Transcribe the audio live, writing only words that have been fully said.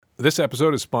This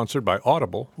episode is sponsored by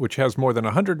Audible, which has more than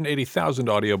 180,000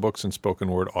 audiobooks and spoken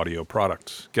word audio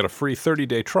products. Get a free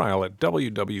 30-day trial at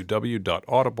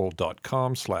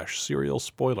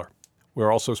www.audible.com/serialspoiler.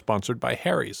 We're also sponsored by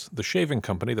Harry's, the shaving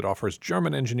company that offers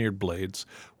German-engineered blades,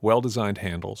 well-designed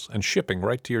handles, and shipping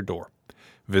right to your door.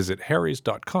 Visit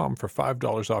harrys.com for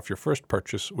 $5 off your first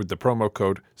purchase with the promo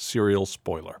code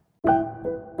SerialSpoiler.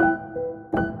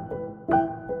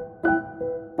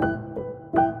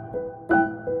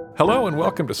 Hello and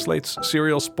welcome to Slate's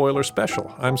Serial Spoiler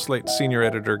Special. I'm Slate's senior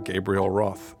editor, Gabriel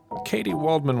Roth. Katie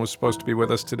Waldman was supposed to be with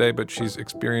us today, but she's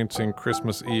experiencing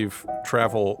Christmas Eve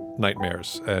travel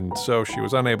nightmares, and so she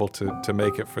was unable to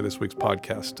make it for this week's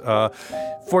podcast.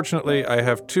 Fortunately, I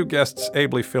have two guests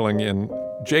ably filling in.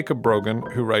 Jacob Brogan,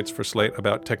 who writes for Slate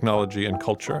about technology and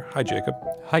culture. Hi, Jacob.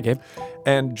 Hi, Gabe.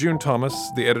 And June Thomas,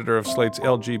 the editor of Slate's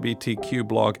LGBTQ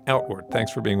blog Outward.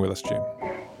 Thanks for being with us, June.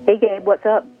 Hey, Gabe, what's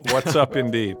up? What's up,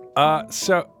 indeed.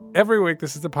 So every week,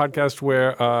 this is the podcast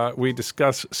where we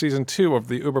discuss season 2 of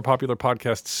the uber-popular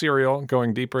podcast Serial,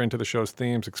 going deeper into the show's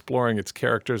themes, exploring its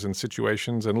characters and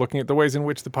situations, and looking at the ways in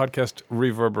which the podcast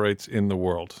reverberates in the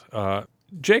world.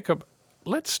 Jacob,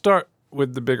 let's start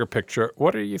with the bigger picture.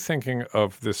 What are you thinking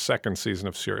of this second season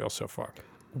of Serial so far?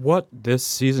 What this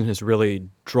season has really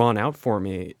drawn out for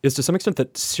me is to some extent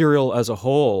that Serial as a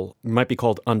whole might be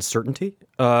called uncertainty.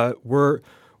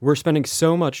 We're spending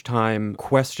so much time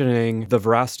questioning the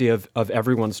veracity of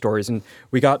everyone's stories. And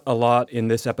we got a lot in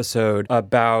this episode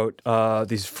about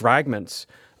these fragments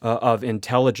of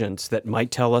intelligence that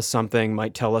might tell us something,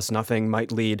 might tell us nothing,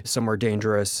 might lead somewhere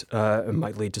dangerous,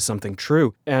 might lead to something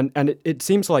true. And it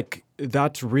seems like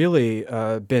that's really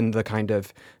been the kind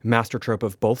of master trope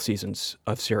of both seasons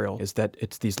of Serial, is that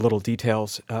it's these little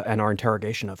details and our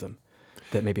interrogation of them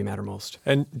that maybe matter most.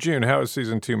 And June, how is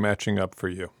season 2 matching up for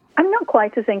you? I'm not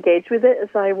quite as engaged with it as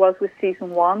I was with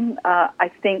season 1.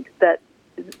 I think that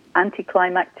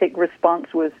anticlimactic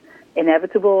response was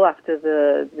inevitable after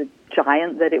the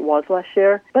giant that it was last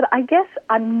year. But I guess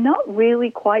I'm not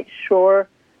really quite sure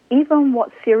even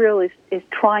what Serial is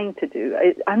trying to do.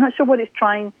 I'm not sure what it's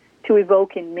trying to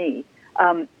evoke in me.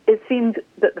 It seemed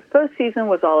that the first season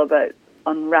was all about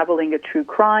unraveling a true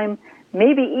crime,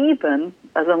 maybe even,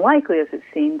 as unlikely as it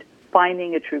seemed,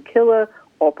 finding a true killer,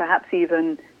 or perhaps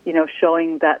even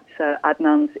showing that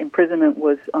Adnan's imprisonment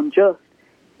was unjust.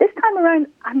 This time around,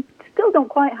 I still don't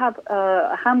quite have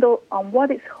a handle on what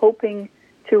it's hoping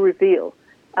to reveal.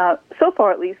 So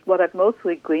far, at least, what I've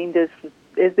mostly gleaned is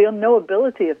the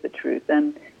unknowability of the truth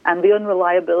and the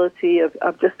unreliability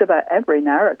of just about every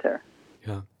narrator.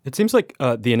 Yeah. It seems like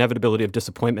the inevitability of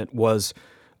disappointment was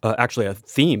actually a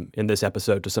theme in this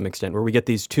episode to some extent, where we get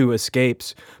these two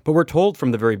escapes, but we're told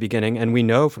from the very beginning, and we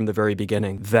know from the very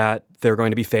beginning, that they're going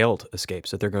to be failed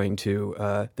escapes, that they're going to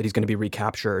that he's going to be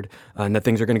recaptured, and that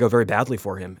things are going to go very badly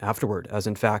for him afterward, as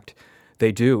in fact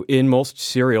they do. In most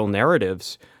serial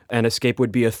narratives, an escape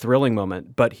would be a thrilling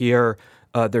moment, but here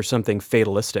there's something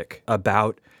fatalistic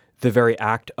about the very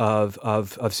act of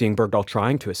seeing Bergdahl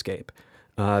trying to escape,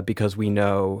 because we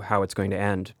know how it's going to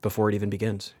end before it even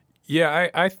begins. Yeah,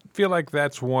 I feel like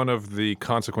that's one of the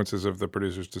consequences of the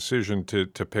producer's decision to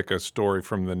pick a story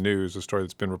from the news, a story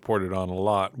that's been reported on a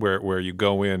lot, where you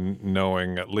go in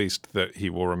knowing at least that he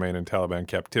will remain in Taliban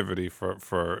captivity for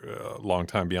a long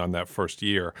time beyond that first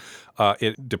year.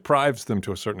 It deprives them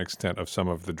to a certain extent of some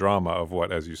of the drama of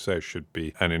what, as you say, should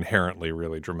be an inherently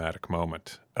really dramatic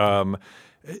moment.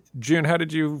 June, how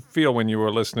did you feel when you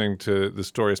were listening to the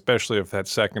story, especially of that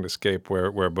second escape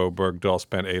where Bo Bergdahl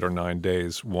spent 8 or 9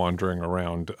 days wandering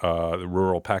around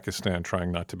rural Pakistan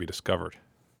trying not to be discovered?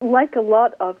 Like a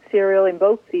lot of Serial in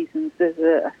both seasons, there's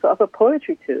a sort of a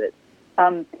poetry to it.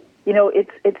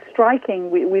 It's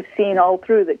striking. We've seen all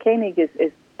through that Koenig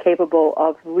is capable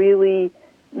of really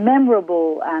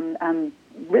memorable and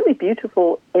really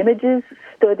beautiful images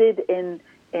studied in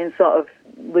sort of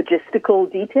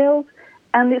logistical details.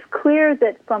 And it's clear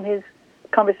that from his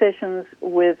conversations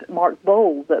with Mark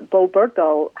Boal that Bo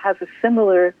Bergdahl has a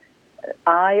similar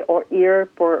eye or ear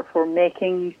for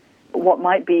making what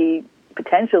might be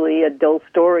potentially a dull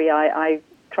story. I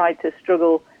tried to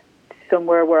struggle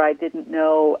somewhere where I didn't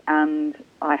know and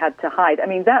I had to hide. I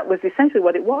mean, that was essentially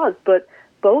what it was, but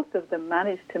both of them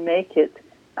managed to make it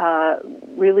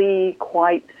really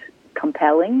quite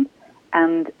compelling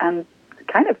and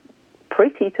kind of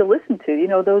pretty to listen to.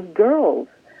 Those girls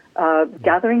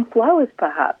gathering flowers,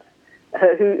 perhaps,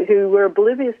 who were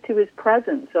oblivious to his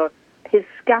presence, or his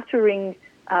scattering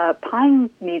pine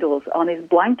needles on his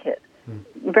blanket.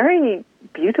 Very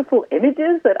beautiful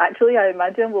images that actually I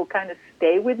imagine will kind of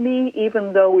stay with me,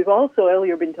 even though we've also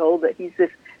earlier been told that he's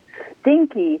this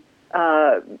stinky,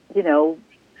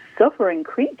 suffering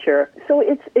creature. So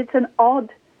it's an odd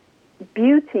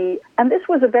beauty, and this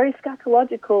was a very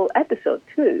scatological episode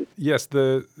too. Yes,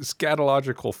 the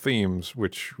scatological themes,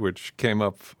 which came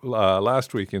up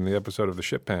last week in the episode of the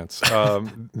Ship Pants,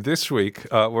 this week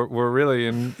were really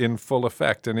in full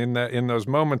effect, and in those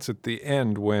moments at the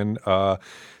end when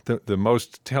the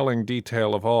most telling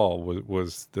detail of all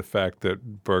was the fact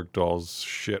that Bergdahl's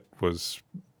shit was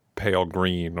pale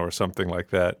green or something like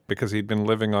that, because he'd been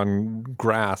living on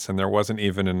grass and there wasn't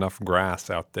even enough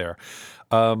grass out there.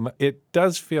 It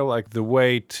does feel like the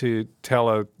way to tell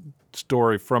a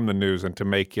story from the news and to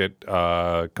make it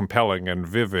compelling and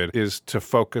vivid is to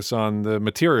focus on the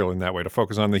material in that way, to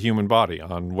focus on the human body,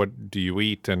 on what do you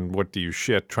eat and what do you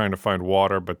shit, trying to find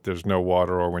water, but there's no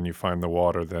water, or when you find the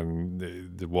water,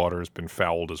 then the water has been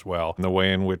fouled as well. And the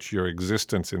way in which your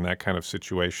existence in that kind of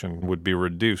situation would be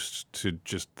reduced to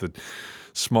just the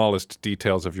smallest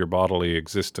details of your bodily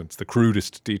existence, the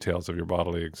crudest details of your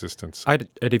bodily existence. I'd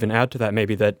even add to that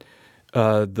maybe that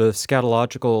the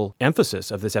scatological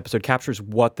emphasis of this episode captures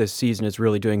what this season is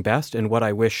really doing best and what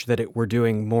I wish that it were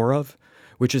doing more of,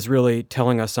 which is really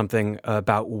telling us something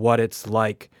about what it's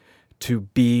like to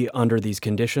be under these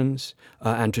conditions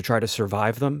and to try to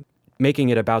survive them. Making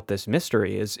it about this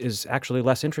mystery is actually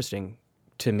less interesting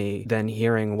to me than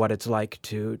hearing what it's like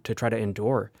to try to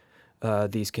endure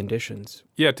these conditions.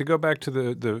 Yeah, to go back to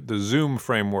the Zoom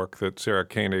framework that Sarah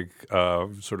Koenig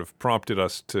sort of prompted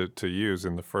us to use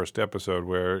in the first episode,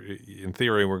 where in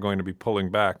theory we're going to be pulling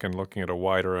back and looking at a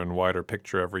wider and wider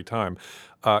picture every time.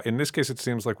 In this case, it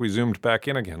seems like we zoomed back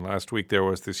in again. Last week there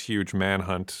was this huge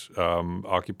manhunt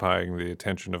occupying the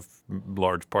attention of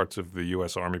large parts of the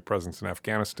U.S. Army presence in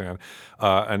Afghanistan.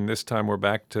 And this time we're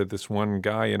back to this one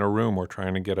guy in a room. We're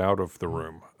trying to get out of the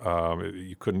room.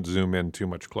 You couldn't zoom in too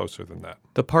much closer than that.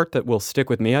 The part that will stick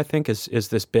with me, I think, is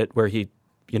this bit where he,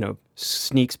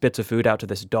 sneaks bits of food out to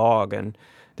this dog, and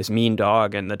this mean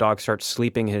dog, and the dog starts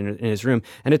sleeping in his room.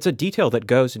 And it's a detail that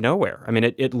goes nowhere. I mean,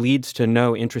 it leads to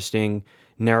no interesting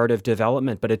narrative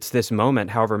development, but it's this moment,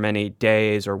 however many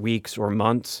days or weeks or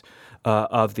months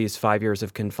of these 5 years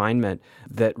of confinement,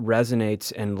 that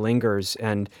resonates and lingers.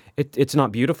 And it's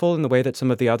not beautiful in the way that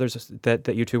some of the others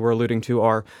that you two were alluding to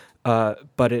are,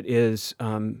 but it is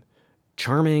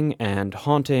charming and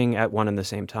haunting at one and the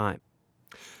same time.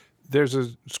 There's a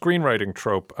screenwriting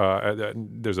trope.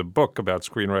 There's a book about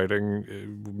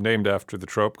screenwriting named after the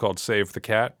trope called Save the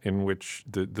Cat, in which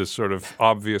the sort of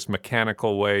obvious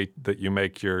mechanical way that you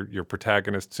make your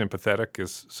protagonist sympathetic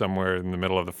is somewhere in the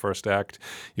middle of the first act.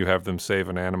 You have them save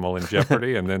an animal in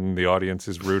jeopardy, and then the audience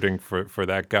is rooting for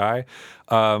that guy.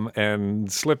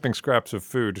 And slipping scraps of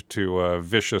food to a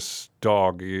vicious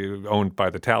dog owned by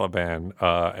the Taliban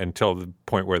until the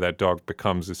point where that dog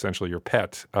becomes essentially your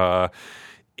pet.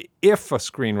 If a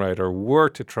screenwriter were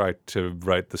to try to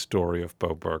write the story of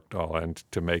Bowe Bergdahl and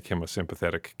to make him a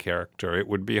sympathetic character, it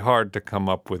would be hard to come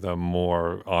up with a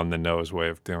more on-the-nose way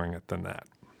of doing it than that.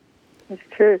 It's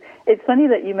true. It's funny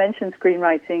that you mentioned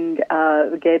screenwriting,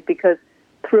 Gabe, because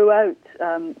throughout,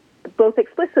 both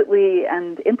explicitly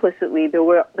and implicitly, there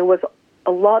was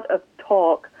a lot of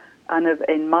talk and,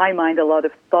 in my mind, a lot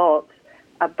of thought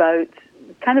about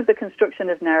kind of the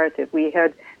construction of narrative. We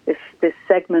had this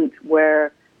segment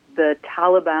where the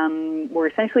Taliban were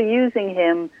essentially using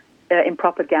him in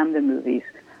propaganda movies.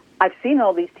 I've seen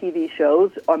all these TV shows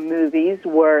or movies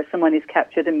where someone is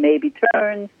captured and maybe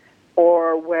turns,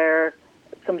 or where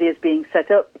somebody is being set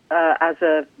up as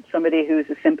somebody who's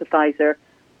a sympathizer,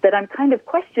 that I'm kind of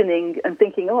questioning and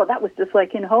thinking, oh, that was just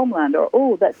like in Homeland, or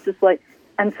oh, that's just like...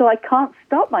 And so I can't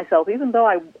stop myself, even though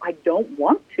I don't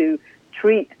want to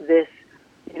treat this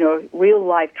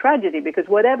real-life tragedy, because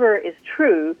whatever is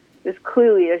true, there's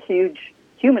clearly a huge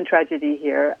human tragedy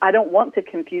here. I don't want to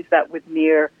confuse that with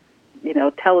mere,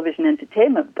 television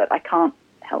entertainment, but I can't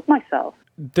help myself.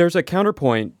 There's a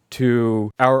counterpoint to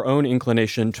our own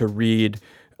inclination to read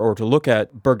or to look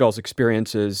at Bergdahl's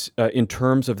experiences in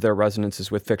terms of their resonances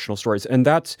with fictional stories, and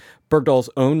that's Bergdahl's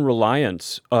own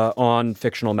reliance on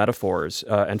fictional metaphors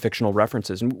and fictional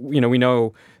references. And we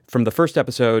know from the first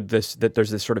episode that there's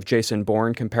this sort of Jason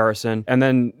Bourne comparison, and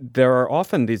then there are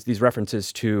often these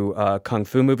references to kung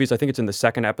fu movies. I think it's in the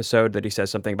second episode that he says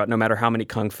something about no matter how many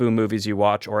kung fu movies you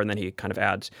watch, and then he kind of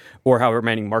adds, or however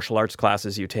many martial arts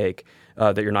classes you take,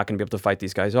 that you're not going to be able to fight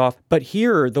these guys off. But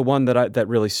here, the one that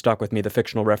really stuck with me, the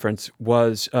fictional reference,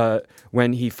 was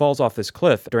when he falls off this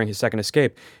cliff during his second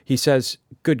escape. He says,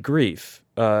 "Good grief,"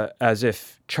 as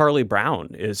if Charlie Brown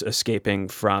is escaping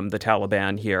from the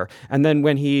Taliban here. And then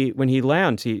when he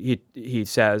lands, he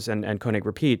says, and Koenig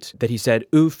repeats, that he said,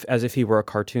 "Oof," as if he were a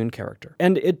cartoon character.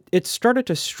 And it started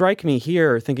to strike me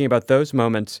here, thinking about those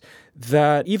moments,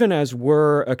 that even as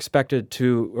we're expected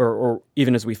to, or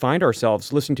even as we find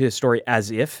ourselves listening to his story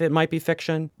as if it might be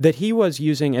fiction, that he was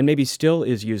using, and maybe still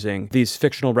is using, these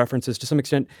fictional references to some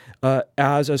extent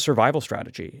as a survival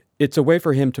strategy. It's a way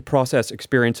for him to process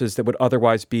experiences that would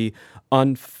otherwise be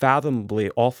unfathomably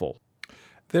awful.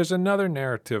 There's another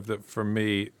narrative that, for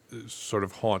me, sort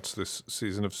of haunts this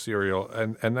season of Serial,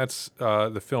 and that's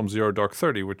the film Zero Dark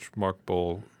 30, which Mark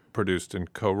Boal produced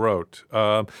and co-wrote.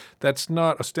 That's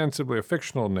not ostensibly a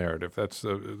fictional narrative. That's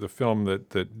the film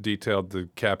that detailed the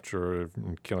capture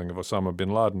and killing of Osama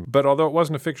bin Laden. But although it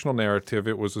wasn't a fictional narrative,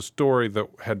 it was a story that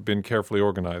had been carefully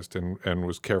organized and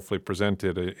was carefully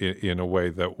presented in a way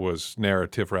that was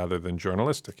narrative rather than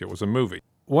journalistic. It was a movie.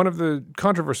 One of the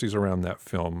controversies around that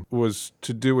film was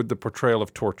to do with the portrayal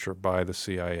of torture by the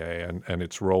CIA and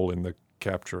its role in the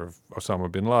capture of Osama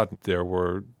bin Laden. There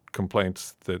were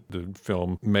complaints that the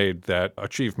film made that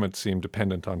achievement seemed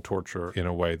dependent on torture in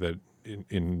a way that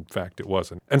in fact it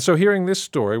wasn't. And so hearing this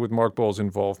story with Mark Boal's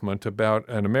involvement about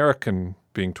an American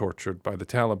being tortured by the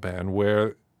Taliban,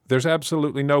 where there's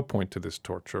absolutely no point to this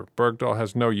torture. Bergdahl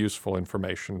has no useful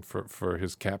information for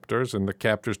his captors, and the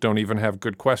captors don't even have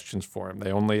good questions for him.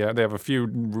 They have a few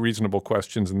reasonable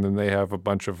questions, and then they have a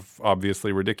bunch of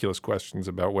obviously ridiculous questions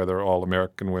about whether all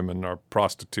American women are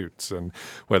prostitutes and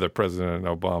whether President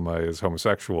Obama is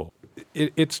homosexual.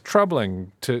 It's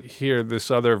troubling to hear this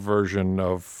other version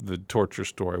of the torture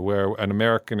story where an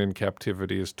American in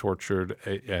captivity is tortured,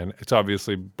 and it's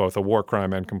obviously both a war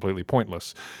crime and completely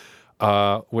pointless.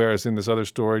 Whereas in this other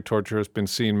story, torture has been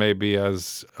seen maybe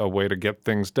as a way to get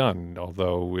things done,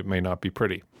 although it may not be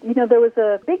pretty. You know, there was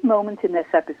a big moment in this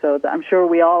episode that I'm sure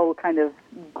we all kind of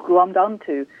glommed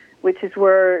onto, which is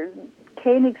where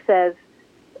Koenig says,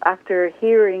 after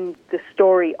hearing the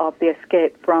story of the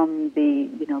escape from the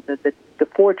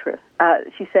fortress,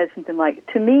 she says something like,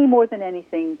 "To me, more than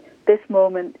anything, this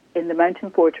moment in the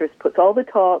mountain fortress puts all the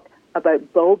talk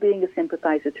about Bo being a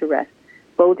sympathizer to rest.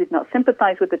 Bo did not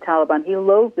sympathize with the Taliban. He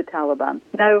loathed the Taliban."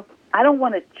 Now, I don't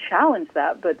want to challenge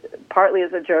that, but partly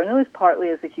as a journalist, partly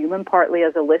as a human, partly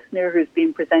as a listener who's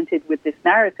been presented with this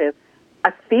narrative,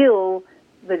 I feel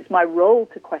that it's my role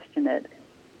to question it.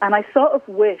 And I sort of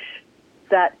wish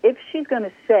that if she's going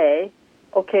to say,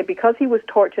 okay, because he was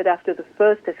tortured after the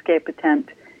first escape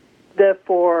attempt,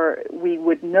 therefore we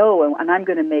would know, and I'm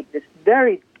going to make this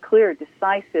very clear,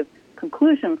 decisive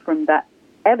conclusion from that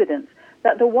evidence,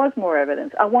 that there was more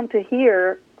evidence. I want to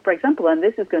hear, for example, and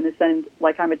this is going to sound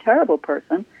like I'm a terrible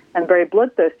person and very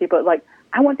bloodthirsty, but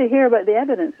I want to hear about the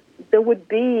evidence. There would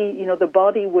be, the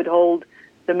body would hold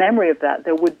the memory of that.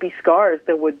 There would be scars.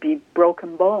 There would be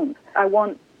broken bones. I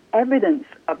want evidence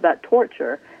of that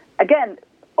torture. Again,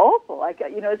 awful.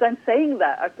 As I'm saying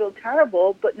that, I feel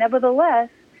terrible, but nevertheless,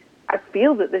 I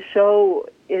feel that the show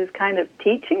is kind of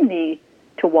teaching me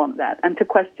to want that and to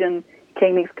question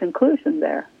Koenig's conclusion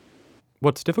there.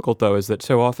 What's difficult, though, is that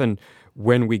so often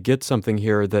when we get something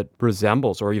here that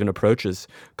resembles or even approaches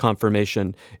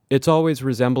confirmation, it's always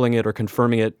resembling it or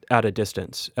confirming it at a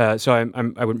distance. So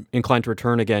I would incline to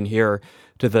return again here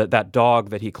to that dog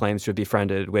that he claims to have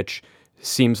befriended, which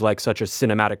seems like such a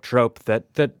cinematic trope that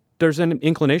there's an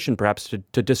inclination perhaps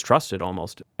to distrust it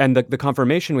almost. And the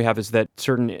confirmation we have is that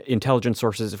certain intelligence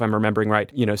sources, if I'm remembering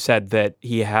right, said that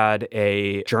he had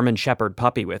a German Shepherd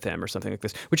puppy with him or something like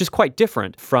this, which is quite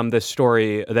different from the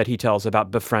story that he tells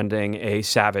about befriending a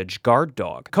savage guard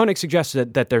dog. Koenig suggests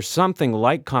that there's something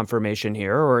like confirmation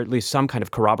here, or at least some kind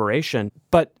of corroboration,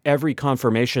 but every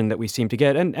confirmation that we seem to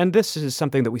get, and this is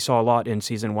something that we saw a lot in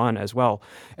season 1 as well,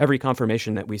 every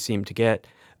confirmation that we seem to get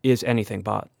is anything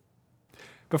but.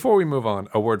 Before we move on,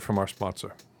 a word from our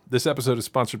sponsor. This episode is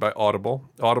sponsored by Audible.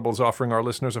 Audible is offering our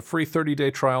listeners a free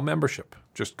 30-day trial membership.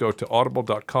 Just go to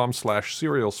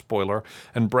audible.com/serialspoiler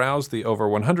and browse the over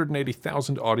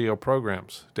 180,000 audio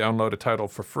programs. Download a title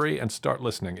for free and start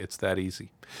listening. It's that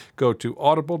easy. Go to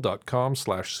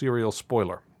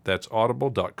audible.com/serialspoiler. That's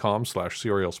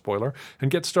audible.com/serialspoiler and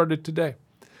get started today.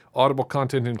 Audible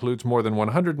content includes more than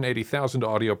 180,000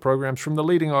 audio programs from the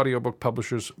leading audiobook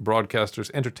publishers,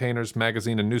 broadcasters, entertainers,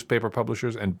 magazine and newspaper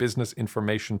publishers, and business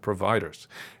information providers.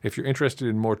 If you're interested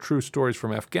in more true stories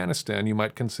from Afghanistan, you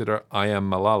might consider I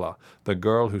Am Malala, the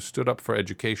girl who stood up for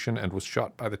education and was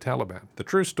shot by the Taliban. The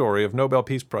true story of Nobel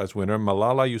Peace Prize winner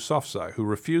Malala Yousafzai, who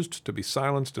refused to be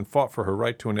silenced and fought for her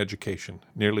right to an education,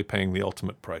 nearly paying the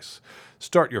ultimate price.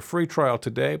 Start your free trial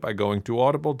today by going to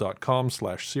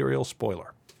audible.com/serialspoiler.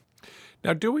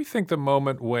 Now, do we think the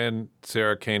moment when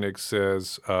Sarah Koenig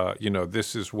says,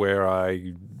 this is where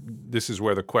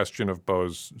the question of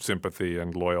Beau's sympathy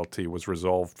and loyalty was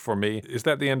resolved for me, is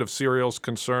that the end of Serial's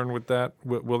concern with that?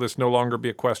 Will this no longer be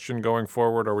a question going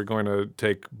forward? Are we going to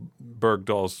take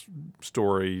Bergdahl's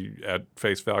story at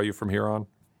face value from here on?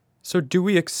 So do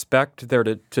we expect there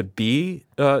to be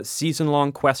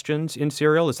season-long questions in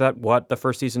Serial? Is that what the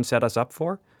first season set us up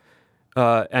for?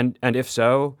 And if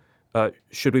so,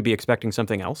 should we be expecting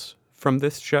something else from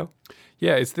this show?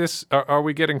 Yeah, are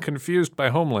we getting confused by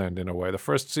Homeland in a way? The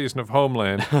first season of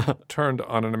Homeland turned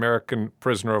on an American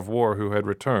prisoner of war who had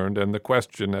returned, and the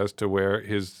question as to where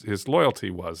his loyalty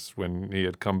was when he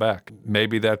had come back.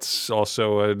 Maybe that's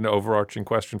also an overarching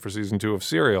question for season 2 of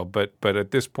Serial, but at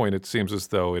this point it seems as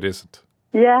though it isn't.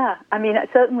 Yeah, I mean,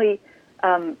 certainly,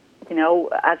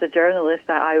 as a journalist,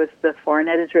 I was the foreign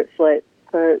editor at Slate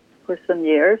for some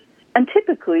years. And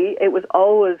typically, it was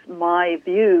always my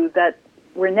view that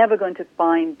we're never going to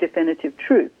find definitive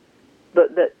truth,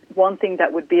 but that one thing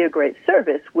that would be a great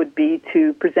service would be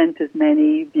to present as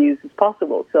many views as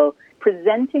possible. So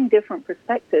presenting different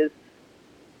perspectives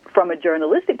from a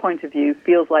journalistic point of view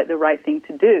feels like the right thing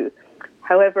to do.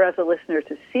 However, as a listener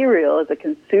to Serial, as a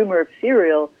consumer of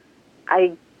Serial,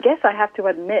 I guess I have to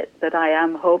admit that I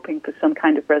am hoping for some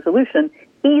kind of resolution,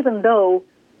 even though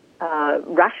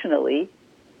rationally,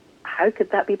 how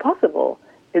could that be possible?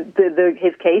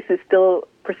 His case is still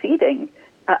proceeding.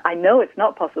 I know it's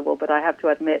not possible, but I have to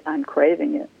admit I'm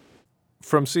craving it.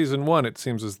 From season 1, it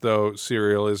seems as though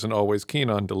Serial isn't always keen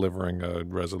on delivering a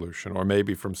resolution, or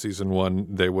maybe from season 1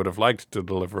 they would have liked to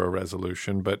deliver a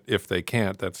resolution, but if they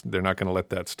can't, they're not going to let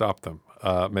that stop them.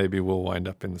 Maybe we'll wind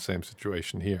up in the same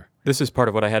situation here. This is part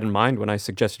of what I had in mind when I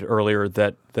suggested earlier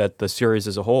that the series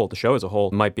as a whole, the show as a whole,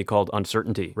 might be called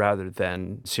Uncertainty rather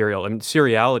than Serial. I mean,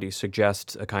 seriality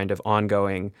suggests a kind of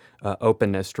ongoing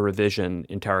openness to revision,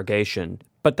 interrogation.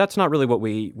 But that's not really what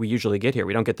we usually get here.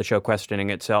 We don't get the show questioning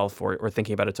itself or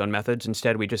thinking about its own methods.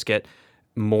 Instead, we just get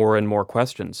more and more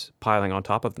questions piling on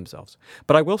top of themselves.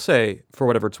 But I will say, for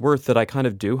whatever it's worth, that I kind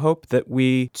of do hope that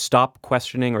we stop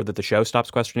questioning, or that the show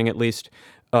stops questioning at least,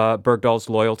 Bergdahl's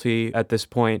loyalty at this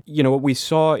point. You know, what we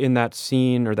saw in that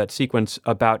scene or that sequence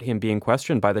about him being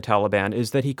questioned by the Taliban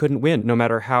is that he couldn't win. No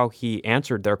matter how he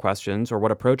answered their questions or what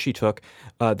approach he took,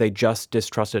 they just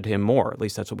distrusted him more. At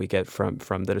least that's what we get from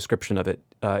the description of it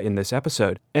in this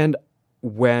episode. And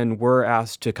when we're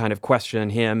asked to kind of question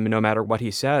him, no matter what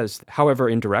he says, however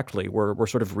indirectly, we're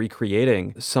sort of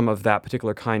recreating some of that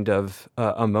particular kind of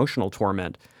emotional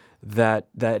torment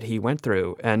that he went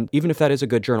through. And even if that is a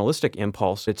good journalistic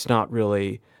impulse, it's not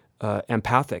really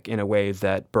empathic in a way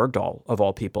that Bergdahl, of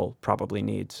all people, probably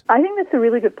needs. I think that's a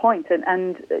really good point,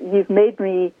 and you've made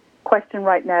me question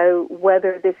right now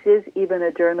whether this is even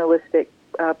a journalistic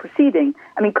proceeding.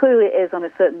 I mean, clearly it is on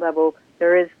a certain level.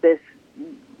 There is this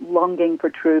longing for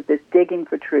truth, this digging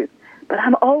for truth. But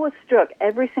I'm always struck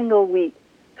every single week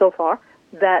so far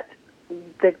about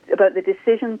the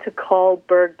decision to call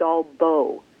Bergdahl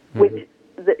Beau, which,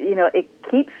 it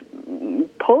keeps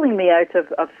pulling me out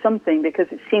of something, because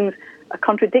it seems a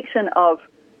contradiction of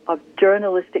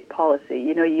journalistic policy.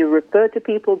 You know, you refer to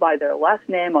people by their last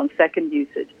name on second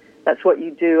usage. That's what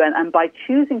you do. And by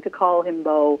choosing to call him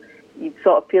Beau, you're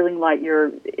sort of feeling like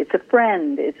it's a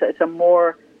friend. It's a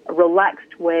more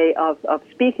relaxed way of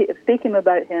speaking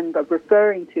about him, but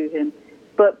referring to him.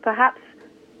 But perhaps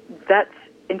that's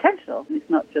intentional. It's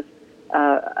not just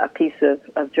a piece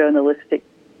of journalistic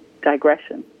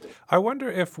digression. I wonder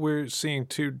if we're seeing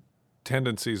two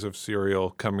tendencies of Serial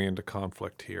coming into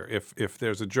conflict here. If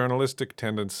there's a journalistic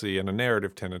tendency and a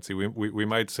narrative tendency, we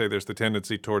might say there's the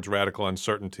tendency towards radical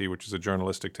uncertainty, which is a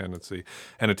journalistic tendency,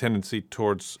 and a tendency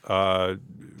towards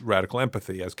radical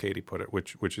empathy, as Katie put it,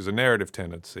 which is a narrative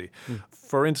tendency.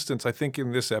 For instance, I think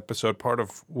in this episode, part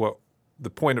of what the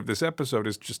point of this episode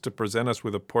is just to present us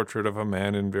with a portrait of a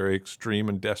man in very extreme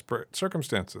and desperate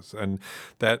circumstances. And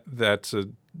that's a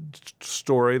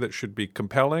story that should be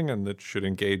compelling and that should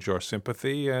engage our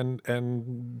sympathy and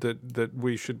that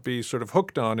we should be sort of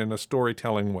hooked on in a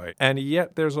storytelling way. And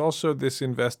yet there's also this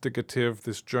investigative,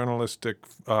 this journalistic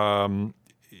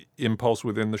impulse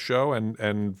within the show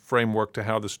and framework to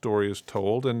how the story is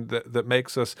told, and that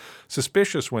makes us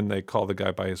suspicious when they call the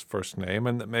guy by his first name,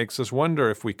 and that makes us wonder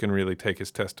if we can really take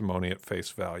his testimony at face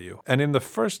value. And in the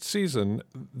first season,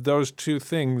 those two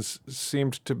things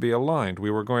seemed to be aligned.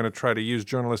 We were going to try to use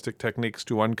journalistic techniques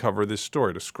to uncover this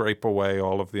story, to scrape away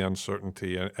all of the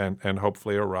uncertainty and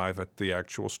hopefully arrive at the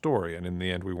actual story. And in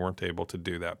the end, we weren't able to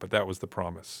do that, but that was the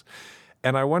promise.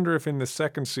 And I wonder if in the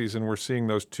second season we're seeing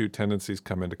those two tendencies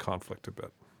come into conflict a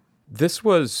bit. This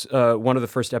was one of the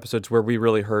first episodes where we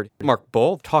really heard Mark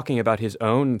Boal talking about his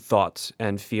own thoughts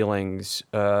and feelings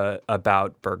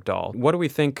about Bergdahl. What do we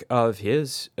think of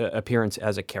his appearance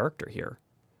as a character here?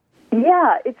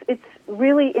 Yeah, it's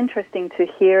really interesting to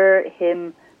hear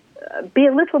him be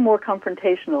a little more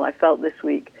confrontational, I felt this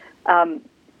week.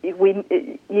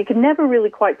 You can never really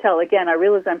quite tell. Again, I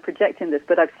realize I'm projecting this,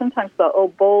 but I've sometimes thought,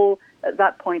 Boal at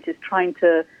that point is trying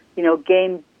to,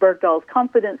 gain Bergdahl's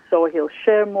confidence so he'll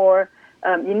share more.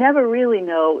 You never really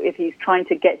know if he's trying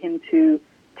to get him to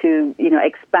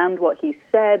expand what he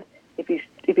said, if he's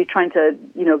trying to,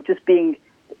 just being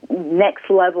next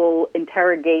level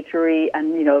interrogatory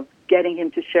and, getting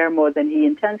him to share more than he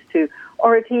intends to,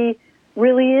 or if he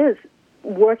really is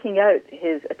working out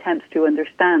his attempts to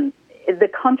understand. The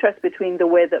contrast between the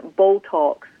way that Boal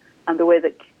talks and the way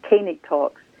that Koenig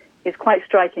talks is quite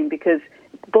striking, because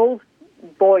Boal's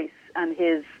voice and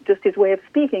his way of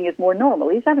speaking is more normal.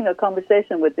 He's having a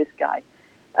conversation with this guy,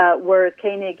 whereas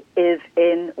Koenig is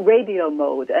in radio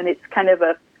mode, and it's kind of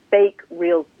a fake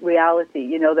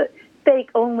reality, that fake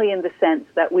only in the sense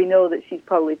that we know that she's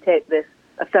probably taped this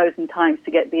 1,000 times to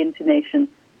get the intonation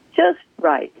just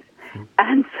right.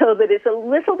 And so that it's a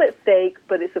little bit fake,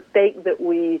 but it's a fake that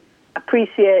we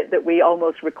appreciate, that we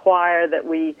almost require, that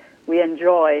we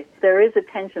enjoy. There is a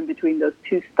tension between those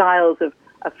two styles of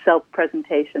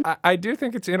self-presentation. I do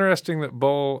think it's interesting that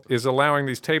Boal is allowing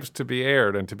these tapes to be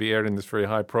aired, and to be aired in this very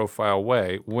high-profile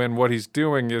way, when what he's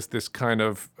doing is this kind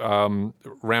of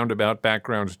roundabout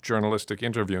background journalistic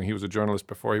interviewing. He was a journalist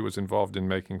before he was involved in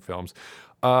making films.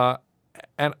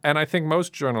 And I think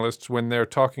most journalists, when they're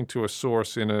talking to a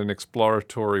source in an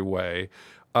exploratory way,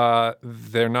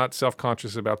 they're not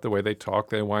self-conscious about the way they talk.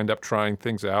 They wind up trying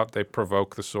things out. They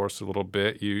provoke the source a little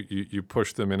bit. You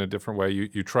push them in a different way.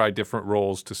 You try different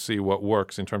roles to see what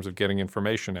works in terms of getting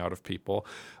information out of people.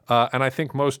 And I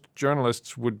think most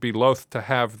journalists would be loath to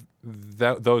have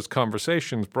those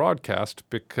conversations broadcast,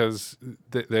 because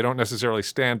they don't necessarily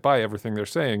stand by everything they're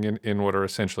saying in what are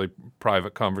essentially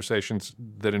private conversations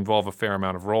that involve a fair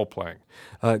amount of role-playing.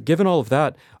 Given all of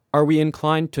that, are we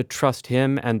inclined to trust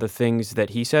him and the things that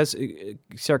he says?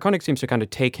 Sarah Koenig seems to kind of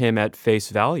take him at face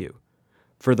value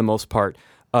for the most part.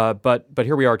 But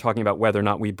here we are talking about whether or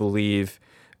not we believe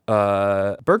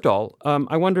Bergdahl.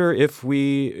 I wonder if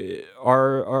we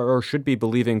are or should be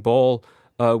believing Boal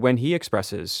when he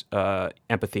expresses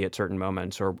empathy at certain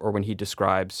moments, or when he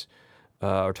describes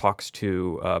or talks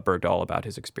to Bergdahl about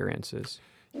his experiences.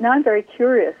 Now I'm very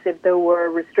curious if there were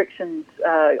restrictions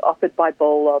offered by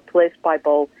Boal or placed by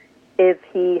Boal, if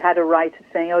he had a right of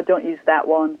saying, don't use that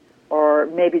one, or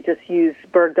maybe just use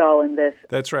Bergdahl in this.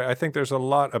 That's right. I think there's a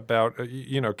lot about,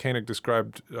 Koenig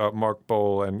described Mark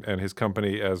Boal and his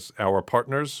company as our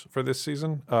partners for this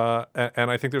season. And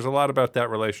I think there's a lot about that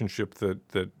relationship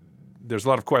that there's a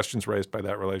lot of questions raised by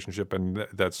that relationship, and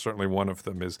that's certainly one of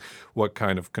them, is what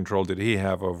kind of control did he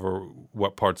have over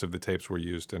what parts of the tapes were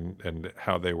used and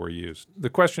how they were used. The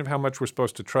question of how much we're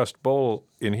supposed to trust Boal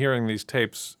in hearing these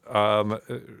tapes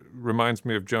reminds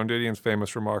me of Joan Didion's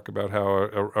famous remark about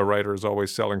how a writer is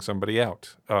always selling somebody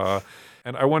out.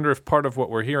 And I wonder if part of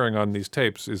what we're hearing on these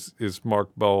tapes is Mark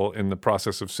Boal in the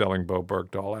process of selling Bo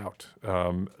Bergdahl out.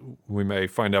 We may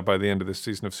find out by the end of this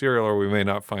season of Serial, or we may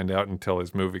not find out until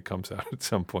his movie comes out at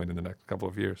some point in the next couple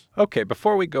of years. Okay,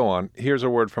 before we go on, here's a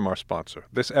word from our sponsor.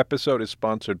 This episode is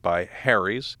sponsored by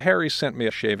Harry's. Harry's sent me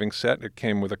a shaving set. It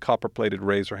came with a copper-plated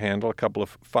razor handle, a couple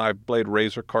of 5-blade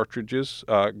razor cartridges,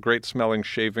 great-smelling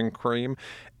shaving cream,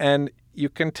 and you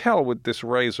can tell with this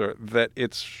razor that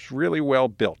it's really well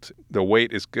built. The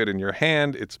weight is good in your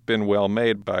hand. It's been well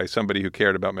made by somebody who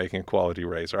cared about making a quality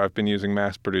razor. I've been using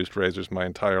mass-produced razors my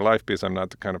entire life because I'm not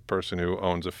the kind of person who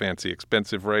owns a fancy,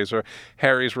 expensive razor.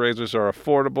 Harry's razors are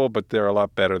affordable, but they're a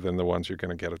lot better than the ones you're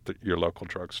going to get at your local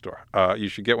drugstore. You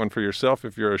should get one for yourself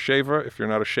if you're a shaver. If you're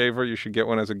not a shaver, you should get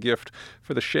one as a gift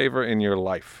for the shaver in your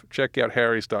life. Check out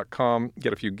harrys.com.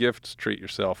 Get a few gifts. Treat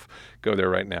yourself. Go there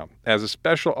right now. As a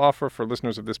special offer for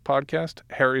listeners of this podcast,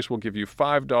 Harry's will give you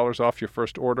 $5 off your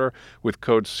first order with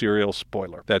code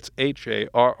SerialSpoiler. That's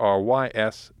HARRYS.com.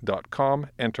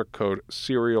 Enter code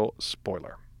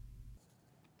SerialSpoiler.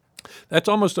 That's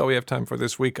almost all we have time for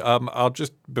this week.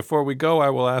 Before we go, I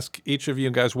will ask each of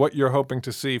you guys what you're hoping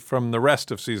to see from the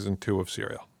rest of season 2 of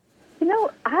Serial.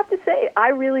 I have to say, I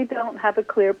really don't have a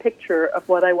clear picture of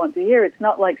what I want to hear. It's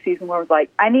not like season 1 was like,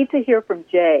 I need to hear from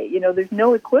Jay. There's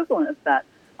no equivalent of that.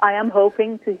 I am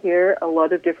hoping to hear a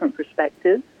lot of different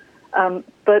perspectives,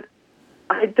 but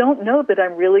I don't know that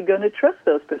I'm really going to trust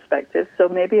those perspectives, so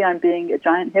maybe I'm being a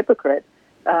giant hypocrite,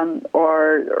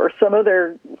 or some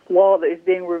other flaw that is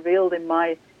being revealed in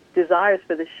my desires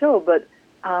for the show, but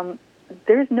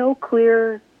there's no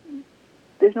clear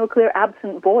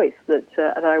absent voice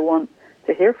that I want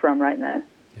to hear from right now.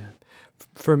 Yeah.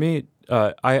 For me,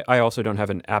 I also don't have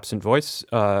an absent voice,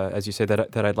 as you say,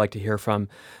 that I'd like to hear from.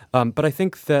 But I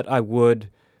think that I would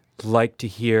like to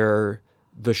hear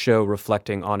the show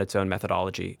reflecting on its own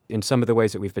methodology in some of the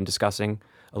ways that we've been discussing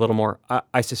a little more.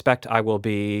 I suspect I will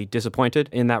be disappointed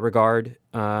in that regard,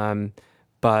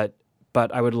 but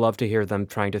I would love to hear them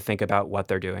trying to think about what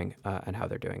they're doing and how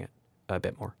they're doing it a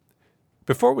bit more.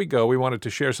 Before we go, we wanted to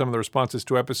share some of the responses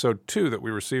to episode 2 that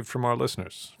we received from our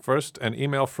listeners. First, an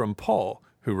email from Paul,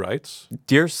 who writes,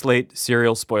 Dear Slate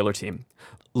Serial Spoiler Team,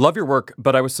 love your work,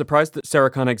 but I was surprised that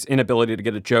Sarah Koenig's inability to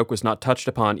get a joke was not touched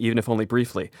upon, even if only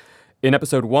briefly. In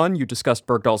episode 1, you discussed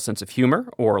Bergdahl's sense of humor,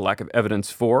 or lack of evidence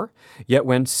for, yet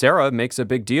when Sarah makes a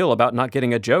big deal about not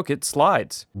getting a joke, it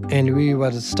slides. And we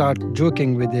would start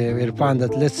joking with Irfan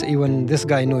that let's even this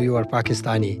guy know you are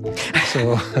Pakistani.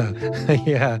 So,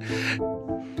 yeah.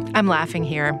 I'm laughing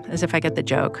here, as if I get the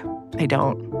joke. I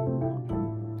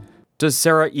don't. Does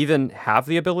Sarah even have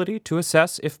the ability to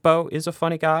assess if Beau is a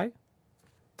funny guy?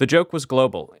 The joke was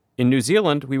global. In New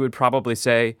Zealand, we would probably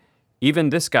say,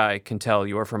 even this guy can tell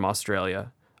you are from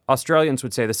Australia. Australians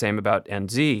would say the same about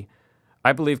NZ.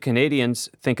 I believe Canadians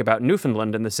think about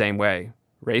Newfoundland in the same way.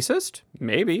 Racist?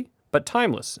 Maybe, but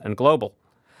timeless and global.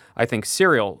 I think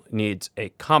Serial needs a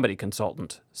comedy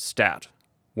consultant. Stat.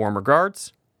 Warm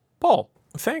regards, Paul.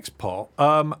 Thanks, Paul.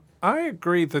 I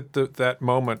agree that that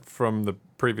moment from the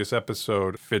previous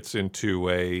episode fits into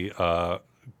a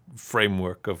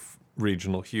framework of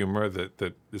regional humor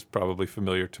that is probably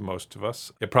familiar to most of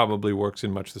us. It probably works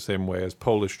in much the same way as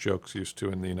Polish jokes used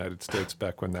to in the United States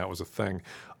back when that was a thing.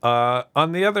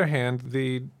 On the other hand,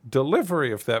 the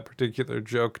delivery of that particular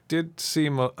joke did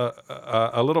seem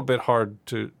a little bit hard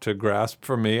to grasp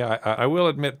for me. I will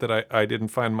admit that I didn't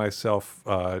find myself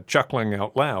chuckling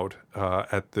out loud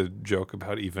at the joke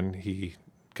about even he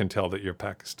can tell that you're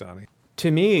Pakistani. To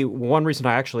me, one reason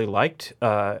I actually liked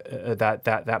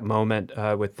that moment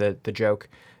with the joke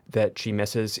that she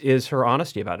misses is her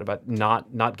honesty about it, about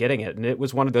not getting it. And it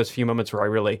was one of those few moments where I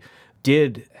really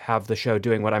did have the show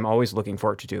doing what I'm always looking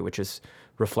for it to do, which is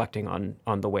reflecting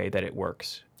on the way that it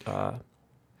works.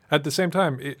 At the same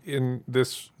time, in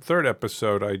this third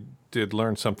episode, I did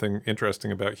learn something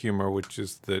interesting about humor, which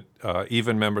is that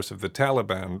even members of the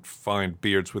Taliban find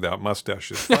beards without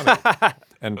mustaches funny.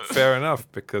 And fair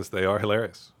enough, because they are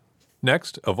hilarious.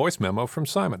 Next, a voice memo from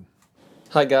Simon.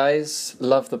 Hi guys,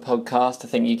 love the podcast. I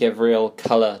think you give real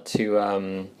colour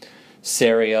to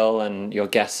Serial and your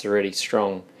guests are really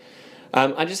strong.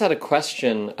 I just had a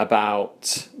question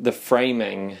about the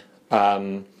framing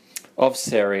of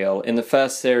Serial. In the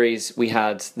first series, we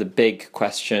had the big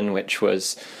question, which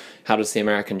was, how does the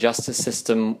American justice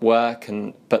system work?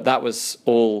 But that was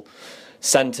all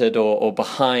centered or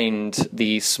behind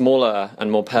the smaller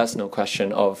and more personal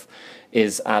question of,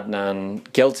 is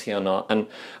Adnan guilty or not? And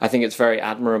I think it's very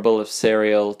admirable of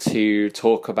Serial to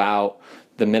talk about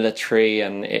the military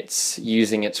and its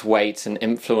using its weight and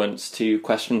influence to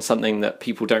question something that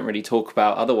people don't really talk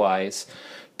about otherwise.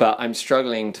 But I'm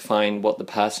struggling to find what the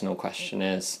personal question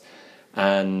is.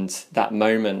 And that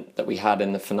moment that we had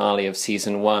in the finale of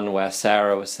season 1 where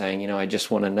Sarah was saying, I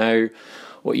just want to know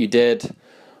what you did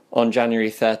on January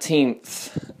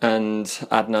 13th. And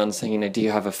Adnan saying, do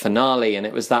you have a finale? And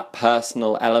it was that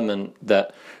personal element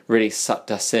that really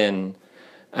sucked us in.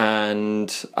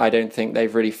 And I don't think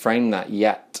they've really framed that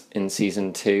yet in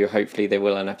season 2. Hopefully they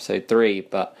will in episode 3.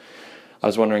 But I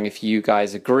was wondering if you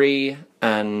guys agree.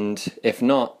 And if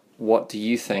not, what do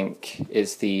you think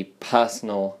is the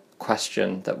personal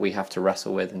question that we have to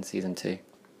wrestle with in season 2?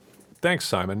 Thanks,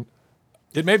 Simon.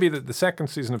 It may be that the second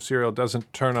season of Serial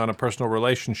doesn't turn on a personal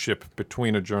relationship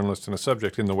between a journalist and a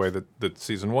subject in the way that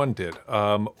season 1 did.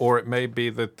 Or it may be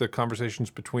that the conversations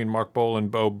between Mark Boal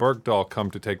and Beau Bergdahl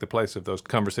come to take the place of those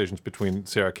conversations between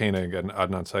Sarah Koenig and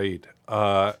Adnan Syed.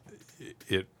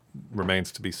 It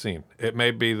remains to be seen. It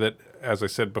may be that, as I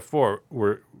said before,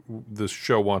 this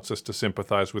show wants us to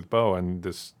sympathize with Beau and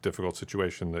this difficult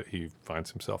situation that he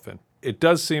finds himself in. It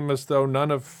does seem as though none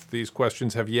of these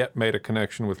questions have yet made a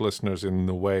connection with listeners in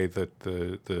the way that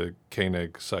the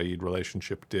Koenig-Syed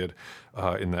relationship did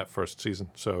in that first season.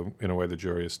 So, in a way, the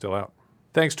jury is still out.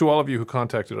 Thanks to all of you who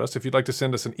contacted us. If you'd like to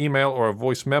send us an email or a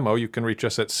voice memo, you can reach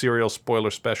us at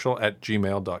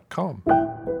serialspoilerspecial@gmail.com.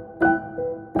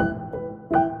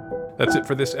 That's it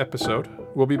for this episode.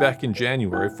 We'll be back in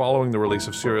January following the release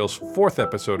of Serial's 4th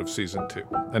episode of Season 2.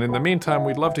 And in the meantime,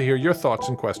 we'd love to hear your thoughts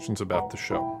and questions about the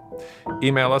show.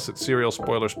 Email us at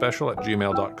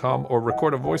serialspoilerspecial@gmail.com or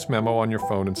record a voice memo on your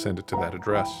phone and send it to that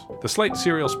address. The Slate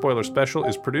Serial Spoiler Special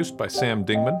is produced by Sam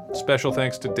Dingman. Special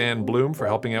thanks to Dan Bloom for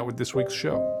helping out with this week's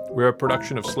show. We're a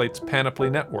production of Slate's Panoply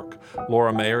Network.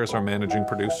 Laura Mayer is our managing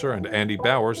producer, and Andy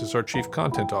Bowers is our chief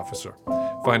content officer.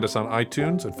 Find us on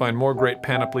iTunes and find more great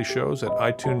Panoply shows at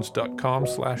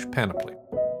itunes.com/panoply.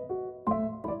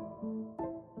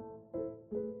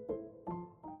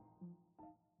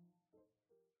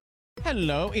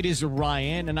 Hello, it is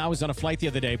Ryan, and I was on a flight the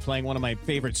other day playing one of my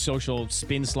favorite social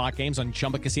spin slot games on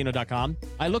ChumbaCasino.com.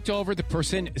 I looked over at the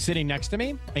person sitting next to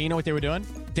me, and you know what they were doing?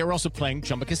 They were also playing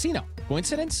Chumba Casino.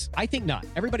 Coincidence? I think not.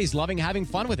 Everybody's loving having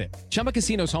fun with it. Chumba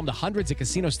Casino is home to hundreds of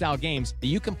casino-style games that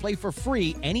you can play for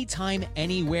free anytime,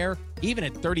 anywhere, even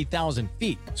at 30,000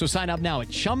 feet. So sign up now at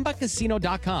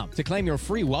ChumbaCasino.com to claim your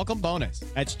free welcome bonus.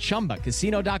 That's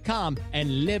ChumbaCasino.com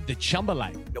and live the Chumba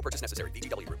life. No purchase necessary.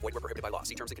 VGW. Void where prohibited by law.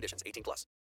 See terms and conditions. 18+.